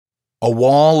A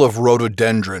wall of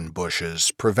rhododendron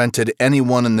bushes prevented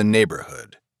anyone in the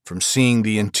neighborhood from seeing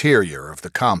the interior of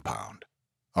the compound.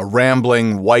 A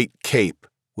rambling white cape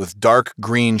with dark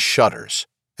green shutters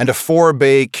and a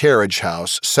 4-bay carriage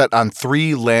house set on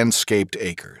 3 landscaped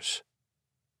acres.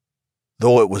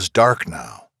 Though it was dark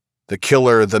now, the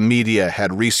killer the media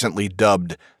had recently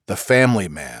dubbed the Family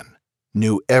Man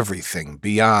knew everything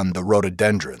beyond the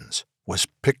rhododendrons was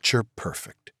picture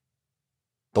perfect.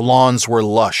 The lawns were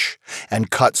lush and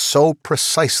cut so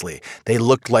precisely they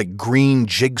looked like green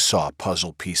jigsaw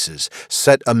puzzle pieces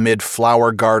set amid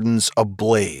flower gardens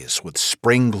ablaze with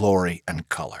spring glory and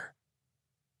color.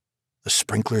 The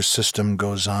sprinkler system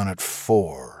goes on at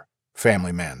 4,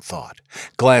 Family Man thought,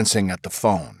 glancing at the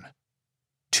phone.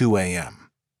 2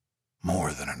 a.m.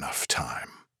 More than enough time.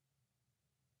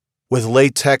 With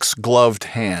latex-gloved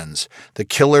hands, the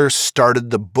killer started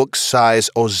the book-size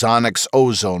Ozonics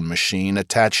ozone machine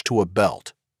attached to a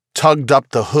belt, tugged up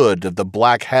the hood of the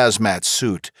black hazmat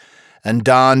suit, and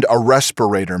donned a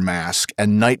respirator mask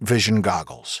and night vision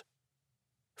goggles.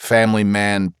 Family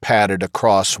Man padded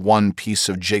across one piece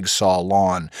of jigsaw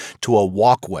lawn to a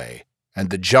walkway and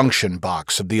the junction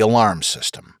box of the alarm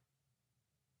system.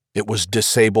 It was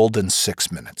disabled in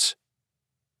 6 minutes.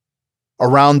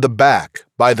 Around the back,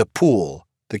 by the pool,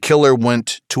 the killer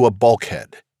went to a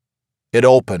bulkhead. It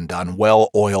opened on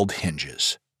well-oiled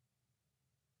hinges.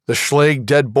 The Schlage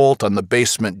deadbolt on the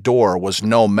basement door was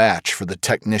no match for the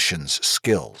technician's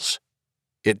skills.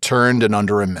 It turned in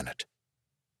under a minute.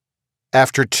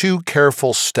 After 2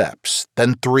 careful steps,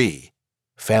 then 3,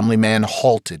 Family Man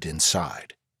halted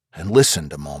inside and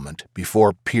listened a moment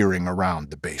before peering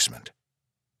around the basement.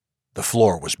 The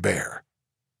floor was bare.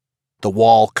 The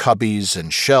wall cubbies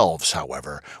and shelves,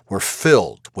 however, were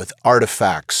filled with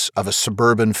artifacts of a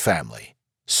suburban family,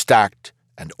 stacked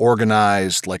and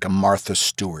organized like a Martha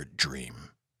Stewart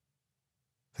dream.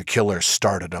 The killer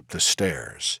started up the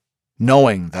stairs,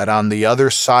 knowing that on the other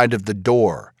side of the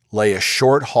door lay a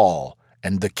short hall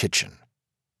and the kitchen,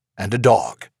 and a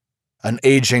dog, an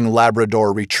aging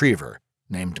Labrador retriever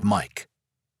named Mike.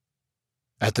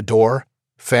 At the door,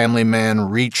 Family Man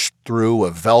reached through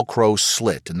a Velcro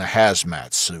slit in the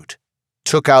hazmat suit,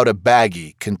 took out a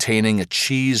baggie containing a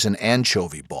cheese and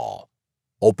anchovy ball,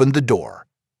 opened the door,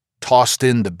 tossed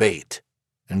in the bait,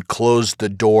 and closed the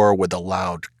door with a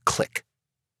loud click.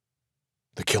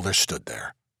 The killer stood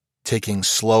there, taking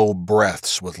slow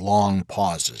breaths with long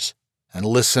pauses, and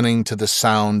listening to the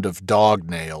sound of dog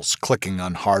nails clicking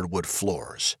on hardwood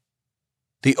floors.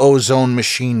 The ozone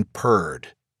machine purred,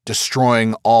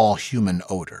 destroying all human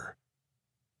odor.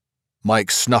 Mike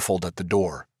snuffled at the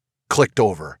door, clicked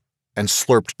over, and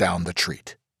slurped down the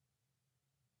treat.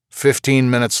 15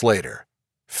 minutes later,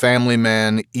 Family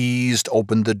Man eased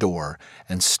open the door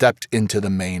and stepped into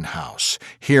the main house,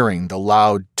 hearing the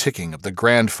loud ticking of the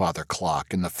grandfather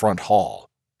clock in the front hall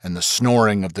and the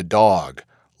snoring of the dog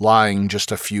lying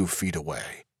just a few feet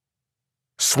away.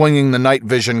 Swinging the night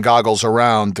vision goggles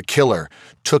around, the killer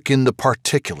took in the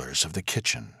particulars of the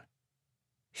kitchen.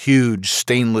 Huge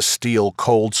stainless steel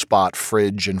cold spot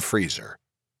fridge and freezer,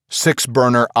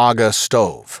 6-burner Aga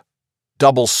stove,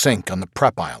 double sink on the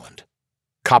prep island,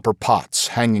 copper pots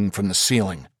hanging from the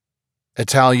ceiling,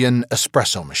 Italian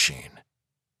espresso machine.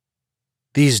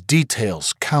 These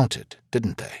details counted,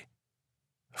 didn't they?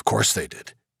 Of course they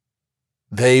did.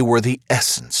 They were the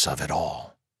essence of it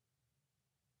all.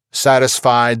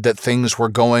 Satisfied that things were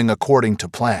going according to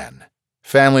plan,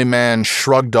 Family Man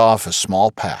shrugged off a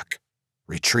small pack,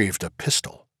 retrieved a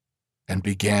pistol, and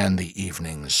began the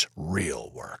evening's real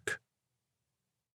work.